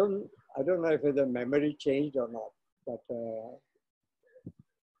 I don't know if the memory changed or not, but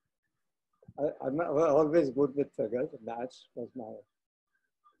I'm always good with figures. Maths was my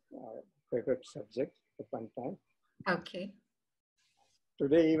favorite subject at one time. Okay.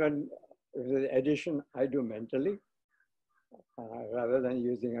 Today, even the addition, I do mentally rather than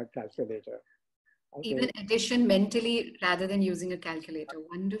using a calculator. Even addition mentally rather than using a calculator.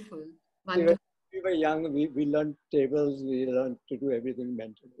 Wonderful. Wonderful. When we were young, we learned tables, we learned to do everything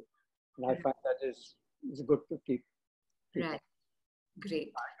mentally. And I find that is good to keep. Right.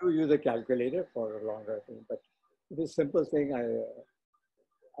 Great. I do use a calculator for a longer thing, but this simple thing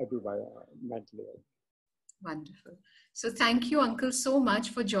I do by mentally. Wonderful. So thank you, Uncle, so much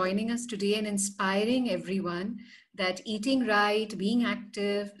for joining us today and inspiring everyone that eating right, being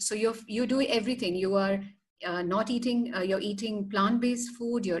active. So you do everything. You are not eating, you're eating plant-based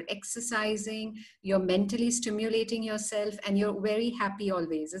food, you're exercising, you're mentally stimulating yourself, and you're very happy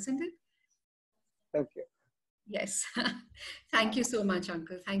always, isn't it? Thank you. Yes. Thank you so much,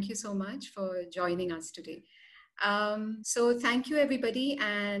 Uncle. Thank you so much for joining us today. So thank you, everybody.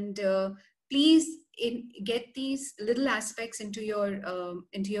 And please get these little aspects into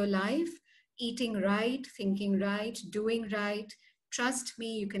your life: eating right, thinking right, doing right. Trust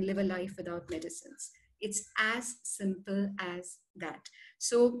me, you can live a life without medicines. It's as simple as that.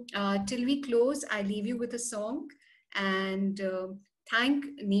 So till we close, I leave you with a song. And thank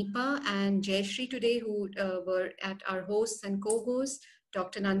Nipa and Jayashree today, who were at our hosts and co-hosts.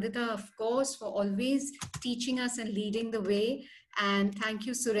 Dr. Nandita, of course, for always teaching us and leading the way. And thank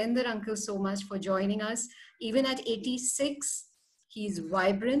you, Surinder Uncle, so much for joining us. Even at 86, he's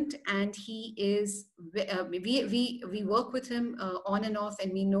vibrant, and he is, we work with him on and off,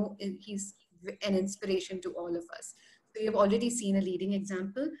 and we know he's an inspiration to all of us. So you've already seen a leading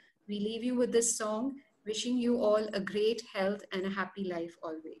example. We leave you with this song, wishing you all a great health and a happy life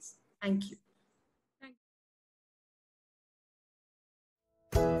always. Thank you.